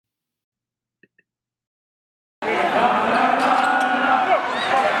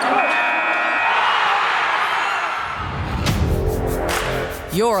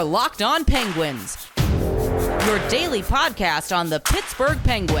You're Locked On Penguins, your daily podcast on the Pittsburgh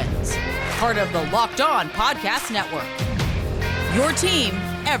Penguins, part of the Locked On Podcast Network. Your team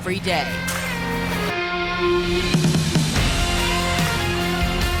every day.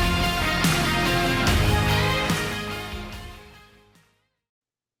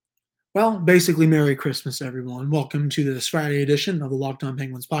 Well, basically, Merry Christmas, everyone. Welcome to this Friday edition of the Locked On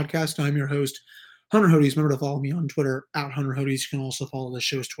Penguins podcast. I'm your host, Hunter Hodes. Remember to follow me on Twitter, @Hunter Hodes. You can also follow the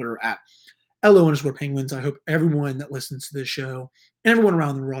show's Twitter, @LO_Penguins. I hope everyone that listens to this show and everyone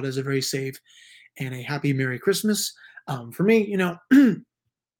around the world has a very safe and a happy Merry Christmas. For me,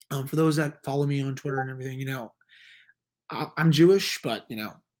 for those that follow me on Twitter and everything, I'm Jewish, but,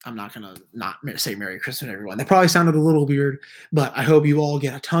 I'm not going to not say Merry Christmas, everyone. That probably sounded a little weird, but I hope you all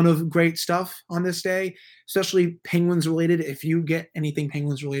get a ton of great stuff on this day, especially Penguins related. If you get anything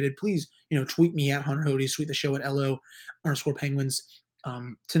Penguins related, please, tweet me @Hunter Hodes, tweet the show @LO_Penguins.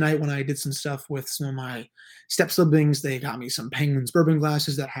 Tonight when I did some stuff with some of my step siblings, they got me some Penguins bourbon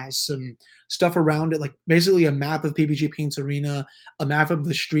glasses that has some stuff around it, like basically a map of PPG Paints Arena, a map of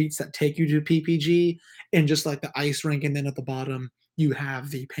the streets that take you to PPG, and just like the ice rink. And then at the bottom, you have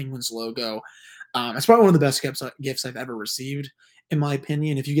the Penguins logo. It's probably one of the best gifts I've ever received, in my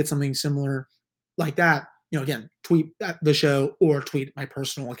opinion. If you get something similar like that, again, tweet at the show or tweet my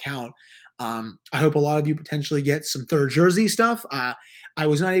personal account. I hope a lot of you potentially get some third jersey stuff. I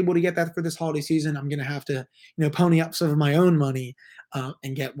was not able to get that for this holiday season. I'm going to have to, pony up some of my own money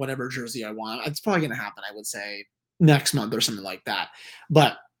and get whatever jersey I want. It's probably going to happen, I would say, next month or something like that.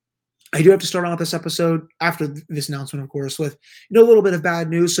 But I do have to start off this episode after this announcement, of course, with a little bit of bad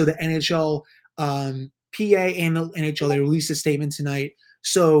news. So the NHL, PA and the NHL, they released a statement tonight.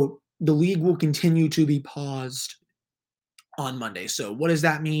 So the league will continue to be paused on Monday. So what does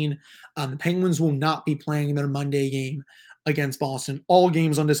that mean? The Penguins will not be playing their Monday game against Boston. All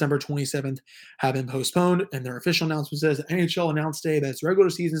games on December 27th have been postponed, and their official announcement says the NHL announced today that its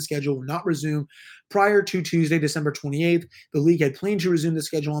regular season schedule will not resume prior to Tuesday, December 28th. The league had planned to resume the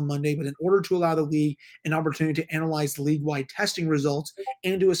schedule on Monday, but in order to allow the league an opportunity to analyze the league-wide testing results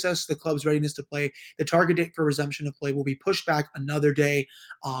and to assess the club's readiness to play, the target date for resumption of play will be pushed back another day.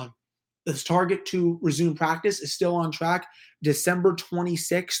 This target to resume practice is still on track, December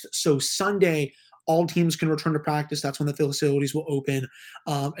 26th. So Sunday, all teams can return to practice. That's when the facilities will open.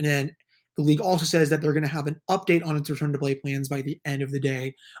 And then the league also says that they're going to have an update on its return to play plans by the end of the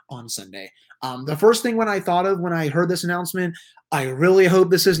day on Sunday. The first thing when I thought of when I heard this announcement, I really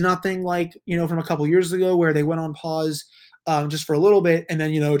hope this is nothing like, from a couple years ago where they went on pause just for a little bit and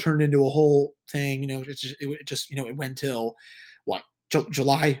then, it turned into a whole thing. It went till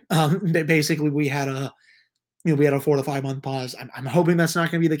July. Basically, we had a 4 to 5 month pause. I'm hoping that's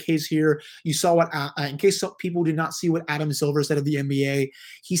not going to be the case here. You saw what, in case some people did not see what Adam Silver said of the NBA,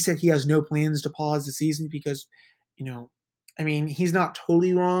 he said he has no plans to pause the season because, he's not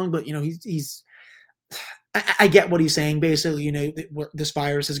totally wrong, but I get what he's saying. Basically, this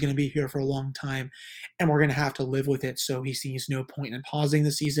virus is going to be here for a long time, and we're going to have to live with it. So he sees no point in pausing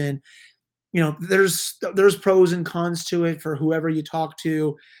the season. There's pros and cons to it for whoever you talk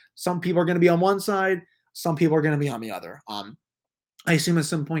to. Some people are going to be on one side. Some people are going to be on the other. I assume at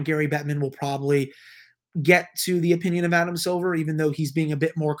some point Gary Bettman will probably get to the opinion of Adam Silver, even though he's being a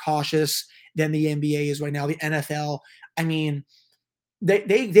bit more cautious than the NBA is right now. The NFL,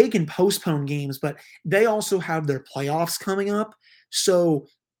 they can postpone games, but they also have their playoffs coming up. So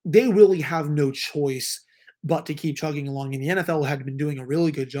they really have no choice but to keep chugging along. And the NFL had been doing a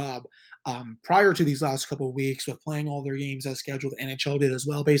really good job prior to these last couple of weeks with playing all their games as scheduled. The NHL did as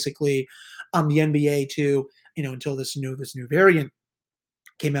well, basically. The NBA too, until this new variant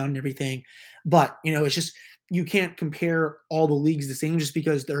came out and everything. But, it's just, you can't compare all the leagues the same just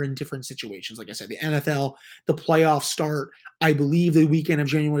because they're in different situations. Like I said, the NFL, the playoffs start, I believe, the weekend of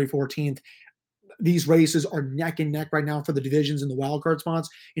January 14th. These races are neck and neck right now for the divisions and the wild card spots.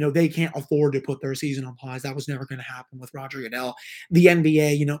 They can't afford to put their season on pause. That was never going to happen with Roger Goodell. The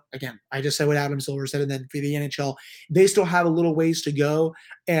NBA, again, I just said what Adam Silver said, and then for the NHL, they still have a little ways to go.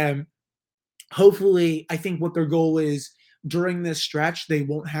 And hopefully, I think what their goal is during this stretch, they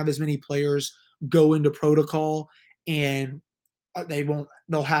won't have as many players go into protocol, and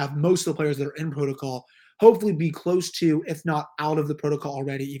they'll have most of the players that are in protocol hopefully be close to, if not out of the protocol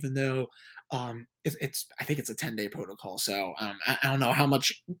already, even though I think it's a 10-day protocol. So I don't know how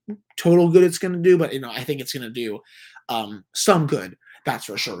much total good it's going to do, but I think it's going to do some good. That's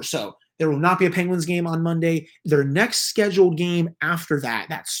for sure. So there will not be a Penguins game on Monday. Their next scheduled game after that,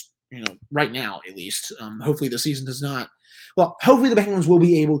 that's right now at least. Hopefully the season does not. Well, hopefully the Penguins will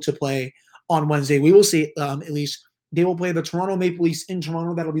be able to play on Wednesday. We will see at least they will play the Toronto Maple Leafs in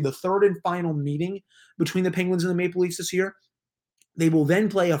Toronto. That'll be the third and final meeting between the Penguins and the Maple Leafs this year. They will then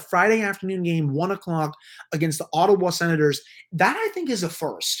play a Friday afternoon game, 1 o'clock, against the Ottawa Senators. That, I think, is a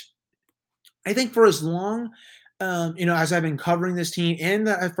first. I think for as long, as I've been covering this team and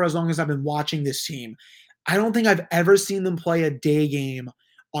for as long as I've been watching this team, I don't think I've ever seen them play a day game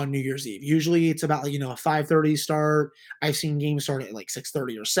on New Year's Eve. Usually it's about, a 5:30 start. I've seen games start at like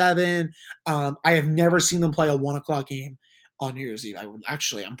 6:30 or 7. I have never seen them play a 1 o'clock game on New Year's Eve.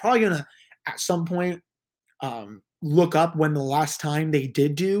 I'm probably going to, at some point, look up when the last time they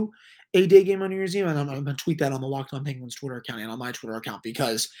did do a day game on New Year's Eve, and I'm going to tweet that on the Locked On Penguins Twitter account and on my Twitter account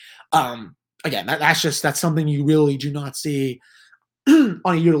because, again, that's something you really do not see on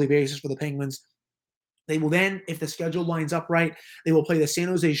a yearly basis for the Penguins. They will then, if the schedule lines up right, they will play the San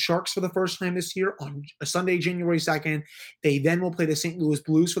Jose Sharks for the first time this year on Sunday, January 2nd. They then will play the St. Louis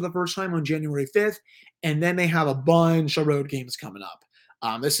Blues for the first time on January 5th. And then they have a bunch of road games coming up.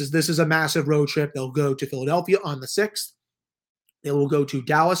 This is a massive road trip. They'll go to Philadelphia on the 6th. They will go to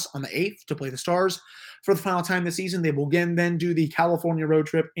Dallas on the 8th to play the Stars for the final time this season. They will again then do the California road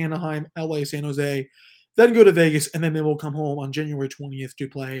trip, Anaheim, LA, San Jose, then go to Vegas, and then they will come home on January 20th to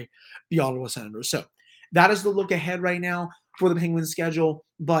play the Ottawa Senators. So that is the look ahead right now for the Penguins schedule,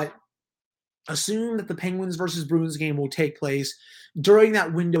 but assume that the Penguins versus Bruins game will take place during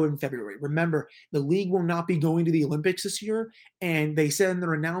that window in February. Remember, the league will not be going to the Olympics this year, and they said in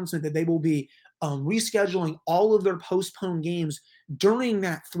their announcement that they will be rescheduling all of their postponed games during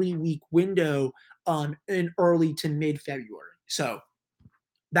that 3-week window in early to mid-February. So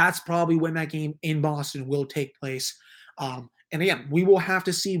that's probably when that game in Boston will take place. And again, we will have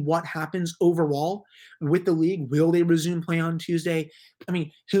to see what happens overall with the league. Will they resume play on Tuesday? I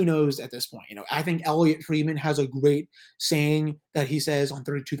mean, who knows at this point? I think Elliot Friedman has a great saying that he says on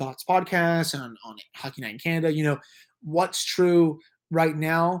 32 Thoughts podcast and on Hockey Night in Canada. What's true right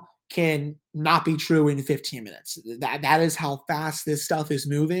now can not be true in 15 minutes. That is how fast this stuff is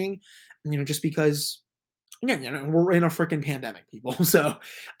moving. Just because, we're in a freaking pandemic, people. So,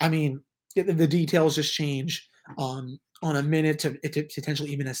 I mean, the details just change on a minute to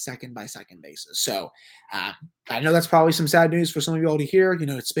potentially even a second by second basis. So I know that's probably some sad news for some of you all to hear.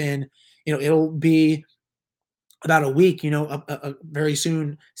 It's been, it'll be about a week, very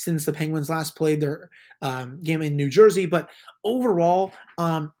soon since the Penguins last played their game in New Jersey. But overall,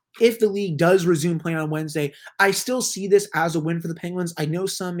 if the league does resume playing on Wednesday, I still see this as a win for the Penguins. I know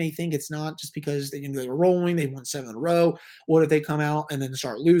some may think it's not just because they were rolling, they won 7 in a row. What if they come out and then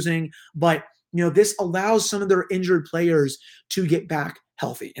start losing? But this allows some of their injured players to get back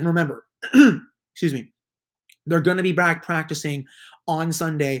healthy. And remember, excuse me, they're going to be back practicing on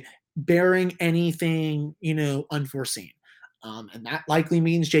Sunday, bearing anything, unforeseen. And that likely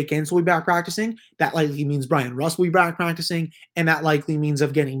means Jake Guentzel will be back practicing. That likely means Brian Rust will be back practicing. And that likely means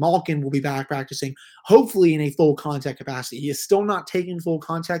Evgeny Malkin will be back practicing, hopefully in a full contact capacity. He is still not taking full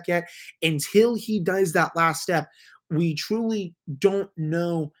contact yet. Until he does that last step, we truly don't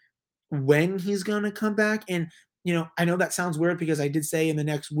know when he's going to come back. And, I know that sounds weird because I did say in the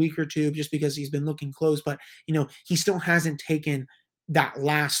next week or two, just because he's been looking close, but, he still hasn't taken that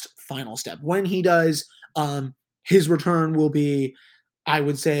last final step. When he does, his return will be, I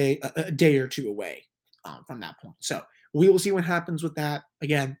would say, a day or two away from that point. So we will see what happens with that.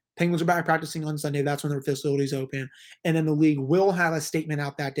 Again, Penguins are back practicing on Sunday. That's when their facilities open. And then the league will have a statement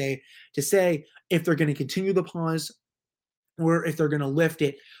out that day to say if they're going to continue the pause or if they're going to lift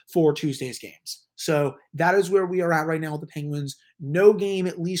it for Tuesday's games. So that is where we are at right now with the Penguins. No game,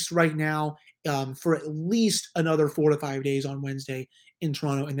 at least right now, for at least another 4 to 5 days on Wednesday in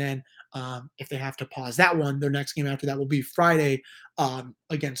Toronto. And then if they have to pause that one, their next game after that will be Friday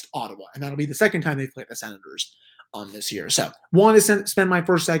against Ottawa. And that'll be the second time they've played the Senators this year. So wanted to spend my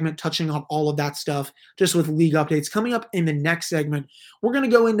first segment touching on all of that stuff, just with league updates. Coming up in the next segment, we're going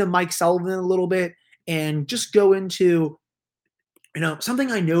to go into Mike Sullivan a little bit and just go into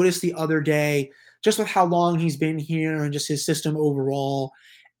something I noticed the other day, just with how long he's been here and just his system overall.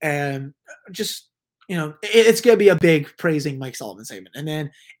 And just, it's going to be a big praising Mike Sullivan segment. And then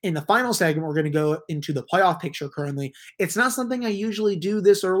in the final segment, we're going to go into the playoff picture currently. It's not something I usually do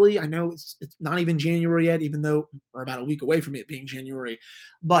this early. I know it's not even January yet, even though we're about a week away from it being January.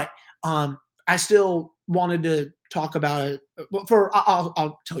 But I still wanted to talk about it.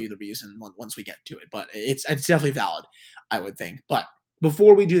 I'll tell you the reason once we get to it. But it's definitely valid, I would think. But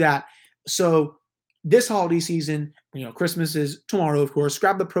before we do that, so this holiday season, Christmas is tomorrow, of course.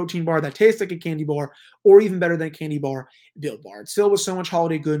 Grab the protein bar that tastes like a candy bar, or even better than a candy bar, Built Bar. It's filled with so much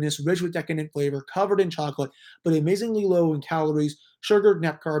holiday goodness, rich with decadent flavor, covered in chocolate, but amazingly low in calories, sugar,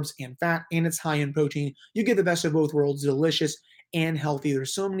 net carbs, and fat, and it's high in protein. You get the best of both worlds, delicious and healthy.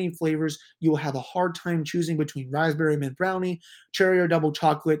 There's so many flavors, you will have a hard time choosing between raspberry mint brownie, cherry or double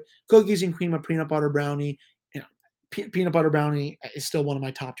chocolate, cookies and cream or peanut butter brownie, peanut butter brownie is still one of my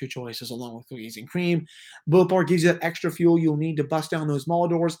top two choices, along with cookies and cream. Built Bar gives you that extra fuel you'll need to bust down those mall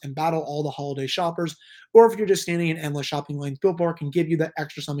doors and battle all the holiday shoppers. Or if you're just standing in endless shopping lines, Built Bar can give you that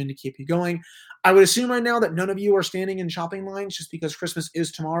extra something to keep you going. I would assume right now that none of you are standing in shopping lines just because Christmas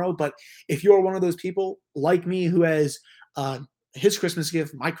is tomorrow. But if you're one of those people like me who has his Christmas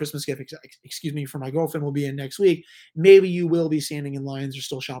gift, my Christmas gift, for my girlfriend will be in next week, maybe you will be standing in lines or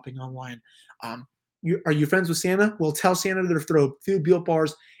still shopping online. Are you friends with Santa? Well, tell Santa to throw 2 Built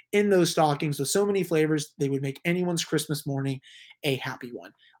Bars in those stockings with so many flavors, they would make anyone's Christmas morning a happy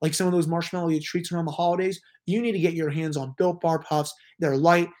one. Like some of those marshmallow treats around the holidays, you need to get your hands on Built Bar Puffs. They're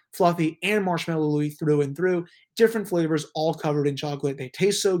light, fluffy, and marshmallowy through and through. Different flavors, all covered in chocolate. They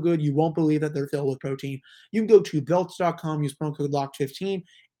taste so good, you won't believe that they're filled with protein. You can go to built.com, use promo code LOCK15,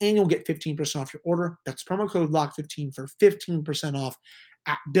 and you'll get 15% off your order. That's promo code LOCK15 for 15% off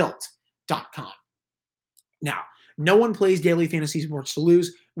at built.com. Now, no one plays daily fantasy sports to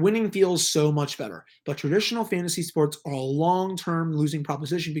lose. Winning feels so much better. But traditional fantasy sports are a long-term losing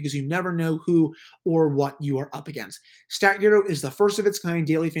proposition because you never know who or what you are up against. Stat Hero is the first of its kind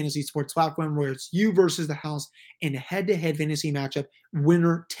daily fantasy sports platform where it's you versus the house in a head-to-head fantasy matchup,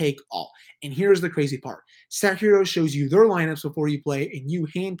 winner take all. And here's the crazy part. Stat Hero shows you their lineups before you play, and you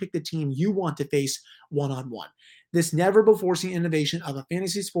handpick the team you want to face one-on-one. This never-before-seen innovation of a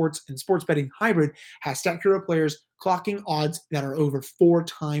fantasy sports and sports betting hybrid has Stat Hero players clocking odds that are over 4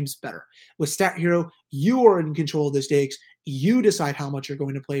 times better. With Stat Hero, you are in control of the stakes. You decide how much you're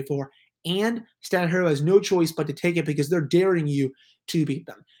going to play for, and Stat Hero has no choice but to take it because they're daring you to beat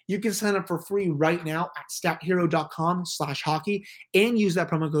them. You can sign up for free right now at stathero.com/hockey and use that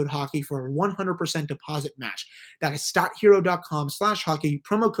promo code hockey for a 100% deposit match. That is stathero.com/hockey,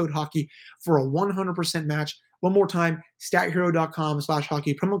 promo code hockey for a 100% match. One more time,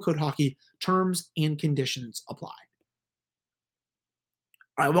 stathero.com/hockey, promo code hockey, terms and conditions apply.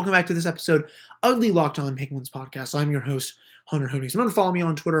 All right, welcome back to this episode of the Locked On Penguins podcast. I'm your host, Hunter Hodes. Remember to follow me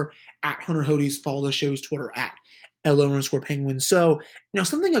on Twitter at Hunter Hodes. Follow the show's Twitter at LO_Penguins. So,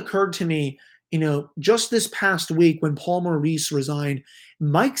 something occurred to me, just this past week when Paul Maurice resigned.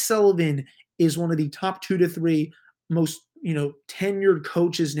 Mike Sullivan is one of the top 2 to 3 most, tenured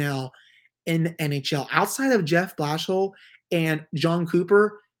coaches now in the NHL. Outside of Jeff Blashill and John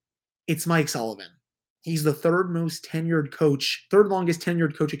Cooper, it's Mike Sullivan. He's the third longest tenured coach, in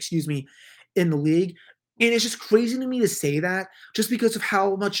the league. And it's just crazy to me to say that just because of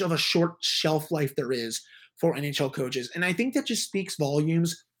how much of a short shelf life there is for NHL coaches. And I think that just speaks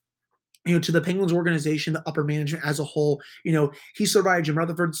volumes, to the Penguins organization, the upper management as a whole. He survived Jim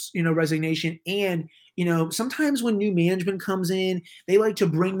Rutherford's, resignation. And, sometimes when new management comes in, they like to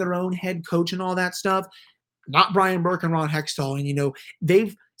bring their own head coach and all that stuff. Not Brian Burke and Ron Hextall. And,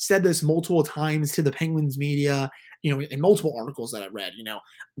 they've said this multiple times to the Penguins media, in multiple articles that I read.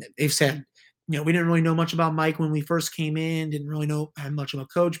 They've said, we didn't really know much about Mike when we first came in, didn't really have much of a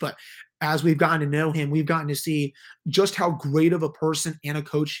coach, but as we've gotten to know him, we've gotten to see just how great of a person and a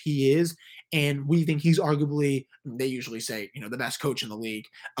coach he is. And we think he's arguably, they usually say, the best coach in the league.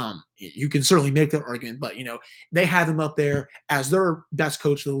 You can certainly make that argument, but, they have him up there as their best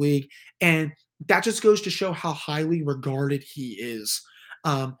coach of the league. And that just goes to show how highly regarded he is.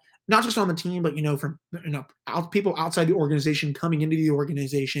 Not just on the team, but, from people outside the organization coming into the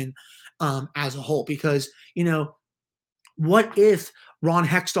organization as a whole. Because, what if Ron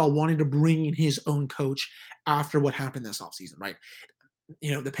Hextall wanted to bring in his own coach after what happened this offseason, right?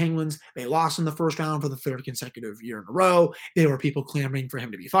 The Penguins, they lost in the first round for the 3rd consecutive year in a row. There were people clamoring for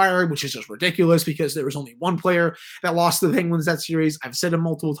him to be fired, which is just ridiculous because there was only one player that lost the Penguins that series. I've said it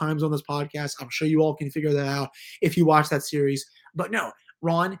multiple times on this podcast. I'm sure you all can figure that out if you watch that series. But no,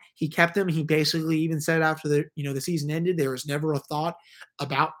 Ron, he kept him. He basically even said after the season ended, there was never a thought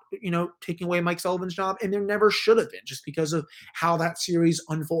about, taking away Mike Sullivan's job. And there never should have been, just because of how that series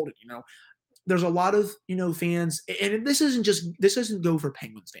unfolded. There's a lot of, fans, and this doesn't go for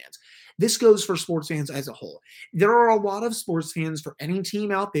Penguins fans. This goes for sports fans as a whole. There are a lot of sports fans for any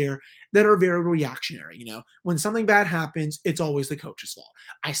team out there that are very reactionary. When something bad happens, it's always the coach's fault.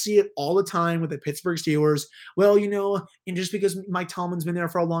 I see it all the time with the Pittsburgh Steelers. Well, and just because Mike Tomlin's been there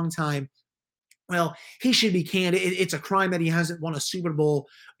for a long time, well, he should be canned. It's a crime that he hasn't won a Super Bowl,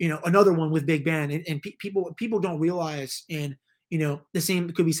 another one with Big Ben. And people don't realize, and, the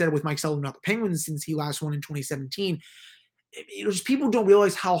same could be said with Mike Sullivan about the Penguins since he last won in 2017. Just people don't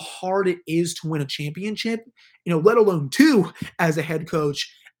realize how hard it is to win a championship, let alone two as a head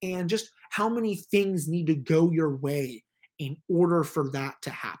coach, and just how many things need to go your way in order for that to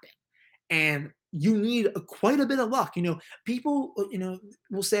happen. And you need quite a bit of luck. People,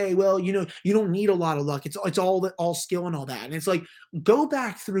 will say, well, you don't need a lot of luck. It's all skill and all that. And it's like, go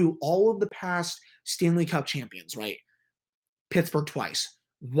back through all of the past Stanley Cup champions, right? Pittsburgh twice,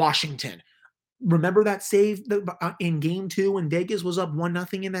 Washington. Remember that save in game 2 when Vegas was up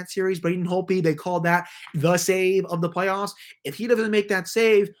 1-0 in that series? Braden Holtby, they called that the save of the playoffs. If he doesn't make that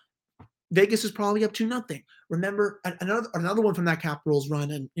save, Vegas is probably up 2-0. Remember another one from that Capitals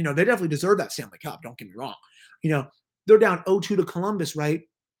run, and they definitely deserve that Stanley Cup. Don't get me wrong. They're down 0-2 to Columbus, right?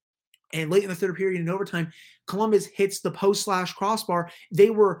 And late in the third period in overtime, Columbus hits the post/crossbar.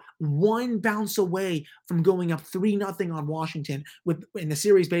 They were one bounce away from going up 3-0 on Washington, and the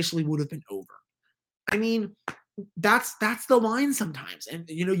series basically would have been over. I mean, that's the line sometimes. And,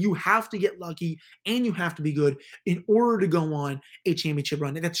 you have to get lucky and you have to be good in order to go on a championship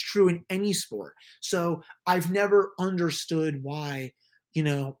run. And that's true in any sport. So I've never understood why,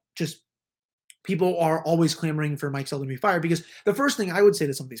 just people are always clamoring for Mike Sullivan to be fired, because the first thing I would say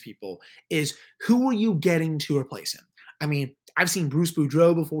to some of these people is, who are you getting to replace him? I mean, I've seen Bruce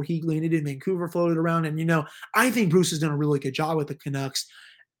Boudreau before he landed in Vancouver floated around. And, I think Bruce has done a really good job with the Canucks.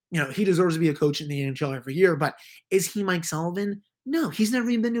 He deserves to be a coach in the NHL every year, but is he Mike Sullivan? No, he's never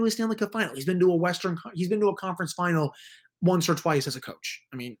even been to a Stanley Cup final. He's been to a conference final once or twice as a coach.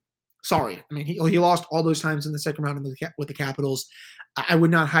 I mean, sorry. I mean, he lost all those times in the second round with the Capitals. I would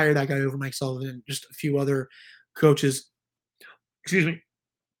not hire that guy over Mike Sullivan. Just a few other coaches. Excuse me.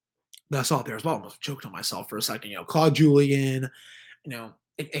 That I saw it there as well. I almost choked on myself for a second. Claude Julien,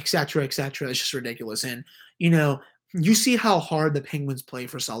 et cetera, et cetera. It's just ridiculous. And, you see how hard the Penguins play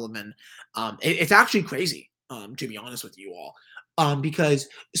for Sullivan. It's actually crazy, to be honest with you all. Because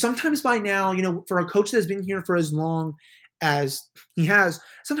sometimes by now, for a coach that's been here for as long as he has,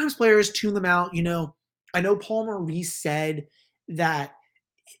 sometimes players tune them out. I know Paul Maurice said that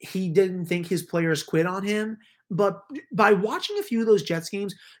he didn't think his players quit on him. But by watching a few of those Jets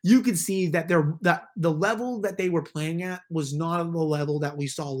games, you could see that the level that they were playing at was not the level that we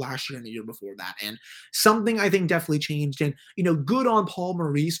saw last year and the year before that. And something I think definitely changed. And, good on Paul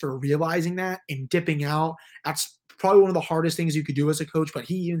Maurice for realizing that and dipping out. That's probably one of the hardest things you could do as a coach. But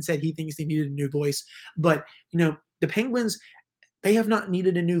he even said he thinks they needed a new voice. But, the Penguins, they have not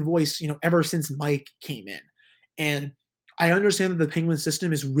needed a new voice, ever since Mike came in. And I understand that the Penguin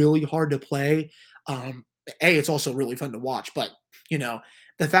system is really hard to play. It's also really fun to watch, but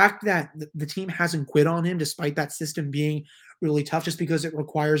the fact that the team hasn't quit on him despite that system being really tough, just because it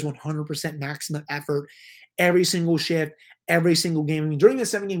requires 100% maximum effort every single shift, every single game. I mean, during the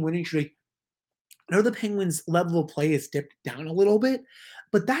 7-game winning streak, I know the Penguins' level of play has dipped down a little bit,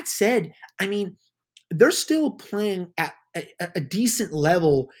 but that said, I mean, they're still playing at a decent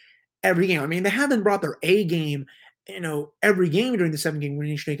level every game. I mean, they haven't brought their A game every game during the 7-game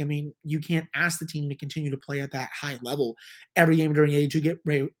winning streak. I mean, you can't ask the team to continue to play at that high level every game during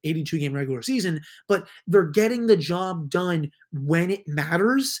 82-game regular season, but they're getting the job done when it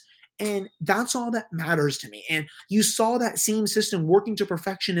matters. And that's all that matters to me. And you saw that same system working to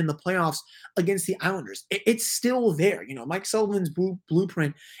perfection in the playoffs against the Islanders. It's still there. Mike Sullivan's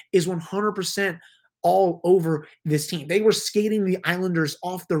blueprint is 100% all over this team. They were skating the Islanders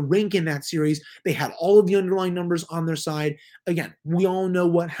off the rink in that series. They had all of the underlying numbers on their side. Again, we all know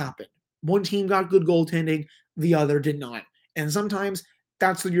what happened. One team got good goaltending, the other did not. And sometimes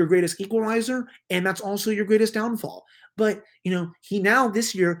that's your greatest equalizer, and that's also your greatest downfall. But,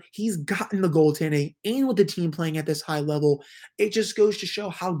 this year, he's gotten the goaltending, and with the team playing at this high level, it just goes to show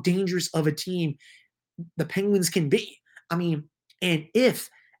how dangerous of a team the Penguins can be. I mean, and if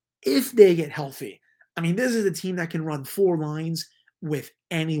they get healthy, I mean, this is a team that can run 4 lines with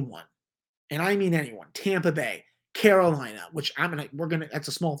anyone. And I mean anyone. Tampa Bay, Carolina, which that's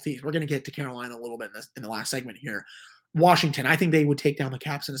a small feat. We're going to get to Carolina a little bit in the last segment here. Washington, I think they would take down the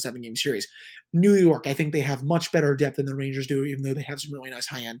Caps in a 7-game series. New York, I think they have much better depth than the Rangers do, even though they have some really nice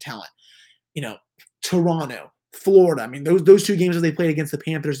high-end talent. Toronto, Florida. I mean, those 2 games that they played against the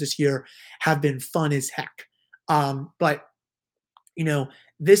Panthers this year have been fun as heck. But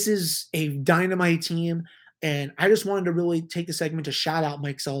this is a dynamite team, and I just wanted to really take the segment to shout out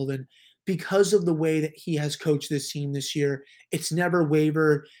Mike Sullivan because of the way that he has coached this team this year. It's never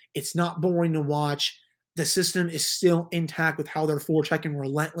wavered. It's not boring to watch. the system is still intact with how they're forechecking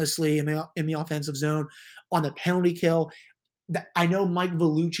relentlessly in the offensive zone on the penalty kill. I know Mike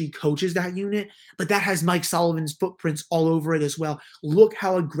Vellucci coaches that unit, but that has Mike Sullivan's footprints all over it as well. Look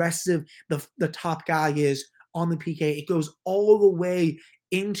how aggressive the top guy is on the PK. It goes all the way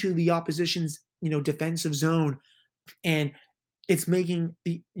into the opposition's defensive zone, and it's making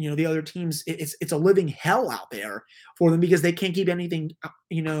the other teams, it's a living hell out there for them because they can't keep anything,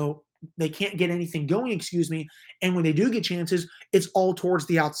 they can't get anything going, and when they do get chances, it's all towards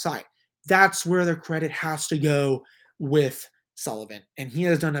the outside. That's where the credit has to go with Sullivan, and he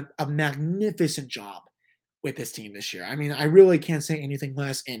has done a magnificent job with this team this year. I mean, I really can't say anything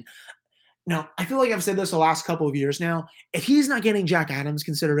less. And now, I feel like I've said this the last couple of years now. If he's not getting Jack Adams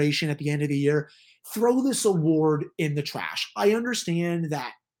consideration at the end of the year, throw this award in the trash. I understand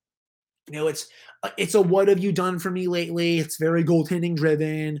that, it's a what have you done for me lately? It's very goaltending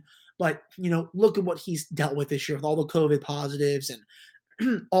driven. But, look at what he's dealt with this year with all the COVID positives and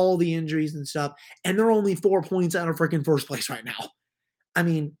all the injuries and stuff. And they're only 4 points out of freaking first place right now. I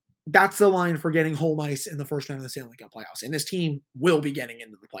mean, that's the line for getting home ice in the first round of the Stanley Cup playoffs. And this team will be getting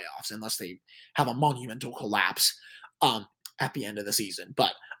into the playoffs unless they have a monumental collapse at the end of the season.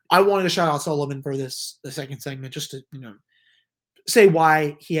 But I wanted to shout out Sullivan for the second segment, just to, say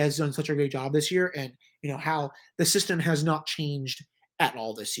why he has done such a great job this year, and, how the system has not changed at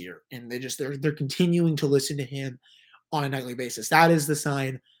all this year. And they're continuing to listen to him on a nightly basis. That is the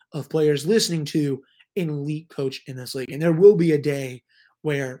sign of players listening to an elite coach in this league. And there will be a day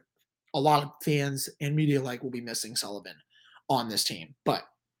where a lot of fans and media alike will be missing Sullivan on this team. But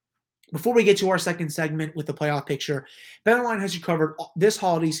before we get to our second segment with the playoff picture, BetOnline has you covered this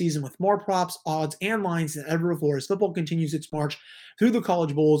holiday season with more props, odds, and lines than ever before as football continues its march through the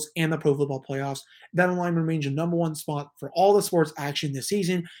college bowls and the pro football playoffs. BetOnline remains your number one spot for all the sports action this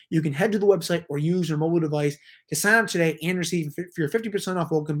season. You can head to the website or use your mobile device to sign up today and receive your 50%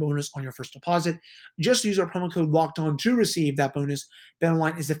 off welcome bonus on your first deposit. Just use our promo code LOCKEDON to receive that bonus.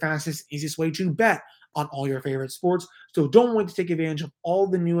 BetOnline is the fastest, easiest way to bet on all your favorite sports. So don't wait to take advantage of all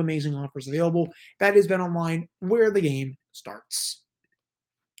the new amazing offers available. That is BetOnline, where the game starts.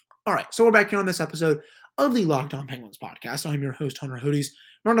 All right, so we're back here on this episode of the Locked On Penguins podcast. I'm your host, Hunter Hodes.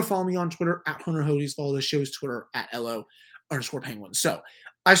 Remember to follow me on Twitter at Hunter Hodes. Follow the show's Twitter at LO_Penguins. So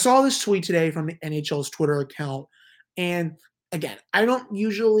I saw this tweet today from the NHL's Twitter account. And again, I don't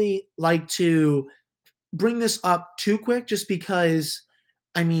usually like to bring this up too quick just because,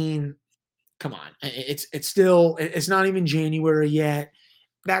 I mean, come on, it's not even January yet.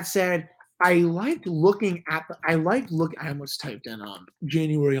 That said, I almost typed in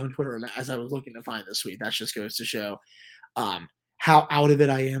January on Twitter as I was looking to find this tweet. That just goes to show how out of it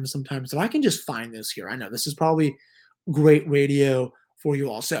I am sometimes. If I can just find this here, I know this is probably great radio for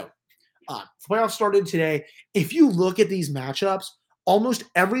you all. So playoffs started today. If you look at these matchups, almost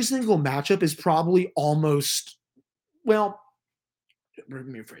every single matchup is probably almost, well, let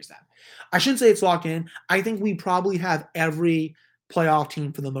me rephrase that. I shouldn't say it's locked in. I think we probably have every playoff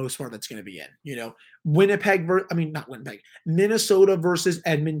team for the most part that's going to be in. Minnesota versus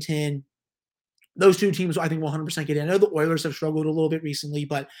Edmonton. Those two teams, I think, will 100% get in. I know the Oilers have struggled a little bit recently,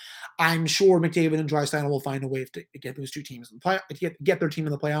 but I'm sure McDavid and Draisaitl will find a way to get those two teams in the play, get their team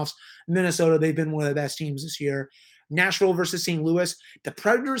in the playoffs. Minnesota, they've been one of the best teams this year. Nashville versus St. Louis. The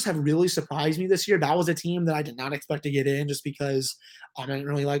Predators have really surprised me this year. That was a team that I did not expect to get in just because I didn't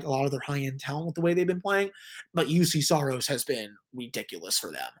really like a lot of their high-end talent with the way they've been playing. But UC Saros has been ridiculous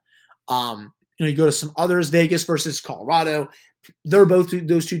for them. You go to some others, Vegas versus Colorado.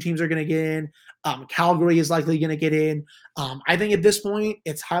 Those two teams are going to get in. Calgary is likely going to get in. I think at this point,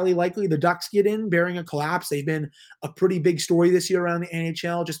 it's highly likely the Ducks get in, bearing a collapse. They've been a pretty big story this year around the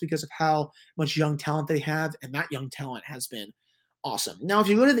NHL just because of how much young talent they have, and that young talent has been awesome. Now, if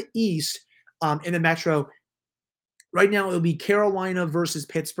you go to the East in the Metro, right now it will be Carolina versus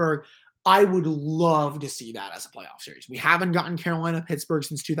Pittsburgh. I would love to see that as a playoff series. We haven't gotten Carolina-Pittsburgh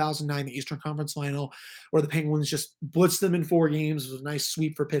since 2009, the Eastern Conference Final, where the Penguins just blitzed them in 4 games. It was a nice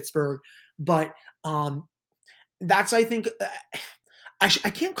sweep for Pittsburgh. But that's, I think, I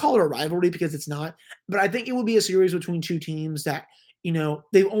can't call it a rivalry because it's not, but I think it would be a series between two teams that,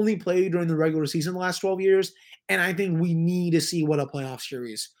 they've only played during the regular season the last 12 years. And I think we need to see what a playoff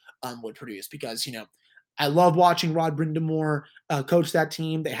series would produce because, I love watching Rod Brind'Amour coach that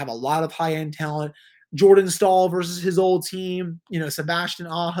team. They have a lot of high-end talent. Jordan Staal versus his old team, Sebastian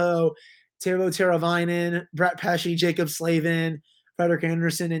Aho, Teuvo Teravainen, Brett Pesce, Jacob Slavin, Frederik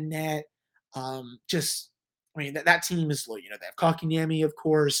Andersen in net. That team is, they have Kotkaniemi, of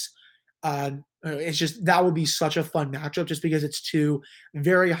course. It's just, that would be such a fun matchup just because it's two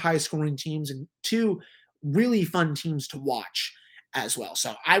very high-scoring teams and two really fun teams to watch as well.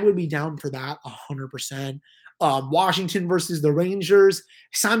 So I would be down for that 100%. Washington versus the Rangers.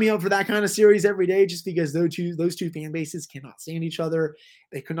 Sign me up for that kind of series every day, just because those two fan bases cannot stand each other.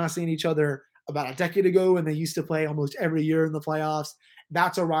 They could not stand each other about a decade ago when they used to play almost every year in the playoffs.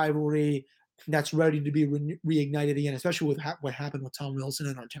 That's a rivalry that's ready to be reignited again, especially with what happened with Tom Wilson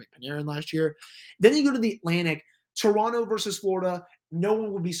and Artemi Panarin last year. Then you go to the Atlantic, Toronto versus Florida. No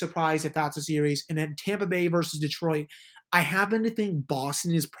one would be surprised if that's a series. And then Tampa Bay versus Detroit. I happen to think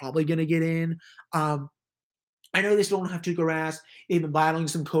Boston is probably going to get in. I know they still don't have Tuukka Rask. They've been battling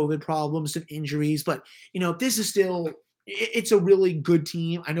some COVID problems, some injuries, but this is still, it's a really good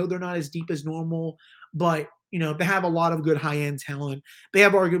team. I know they're not as deep as normal, but they have a lot of good high-end talent. They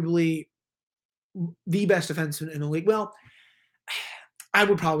have arguably the best defenseman in the league. Well, I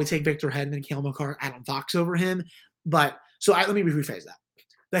would probably take Victor Hedman, Cale Makar, Adam Fox over him, but let me rephrase that.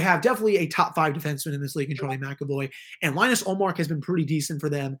 They have definitely a top 5 defenseman in this league in Charlie McAvoy, and Linus Ullmark has been pretty decent for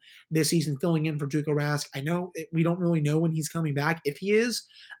them this season, filling in for Tuukka Rask. I know we don't really know when he's coming back, if he is,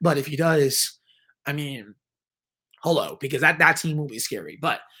 but if he does, I mean, hello, because that team will be scary.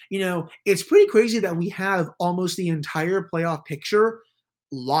 But, it's pretty crazy that we have almost the entire playoff picture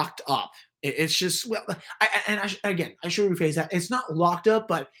locked up. It's just, well, I should rephrase that. It's not locked up,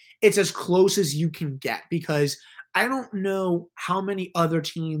 but it's as close as you can get, because I don't know how many other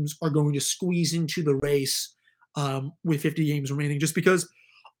teams are going to squeeze into the race with 50 games remaining, just because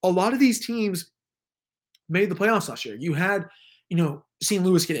a lot of these teams made the playoffs last year. You had, St.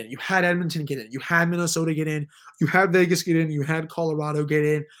 Louis get in. You had Edmonton get in. You had Minnesota get in. You had Vegas get in. You had Colorado get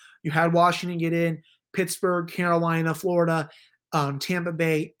in. You had Washington get in. Pittsburgh, Carolina, Florida, Tampa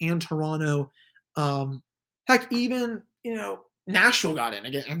Bay, and Toronto. Heck, even, Nashville got in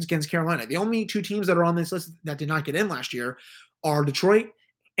against Carolina. The only 2 teams that are on this list that did not get in last year are Detroit,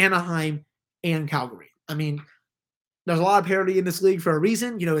 Anaheim, and Calgary. I mean, there's a lot of parity in this league for a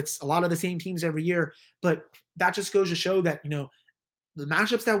reason. It's a lot of the same teams every year, but that just goes to show that, the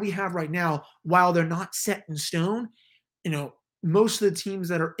matchups that we have right now, while they're not set in stone, most of the teams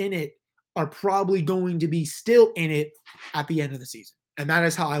that are in it are probably going to be still in it at the end of the season. And that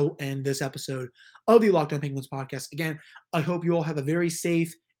is how I will end this episode of the Locked On Penguins podcast. Again, I hope you all have a very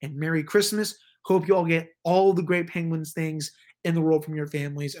safe and Merry Christmas. Hope you all get all the great Penguins things in the world from your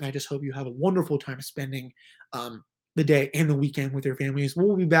families. And I just hope you have a wonderful time spending the day and the weekend with your families.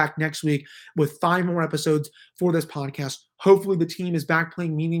 We'll be back next week with 5 more episodes for this podcast. Hopefully the team is back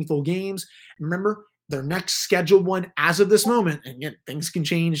playing meaningful games. Remember, their next scheduled one as of this moment, and again, things can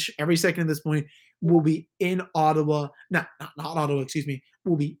change every second at this point, will be in Ottawa. Not Ottawa,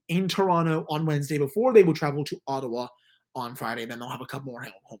 will be in Toronto on Wednesday before they will travel to Ottawa on Friday. Then they'll have a couple more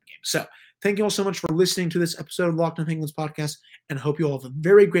home games. So thank you all so much for listening to this episode of Locked On Penguins podcast, and hope you all have a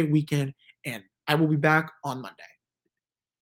very great weekend, and I will be back on Monday.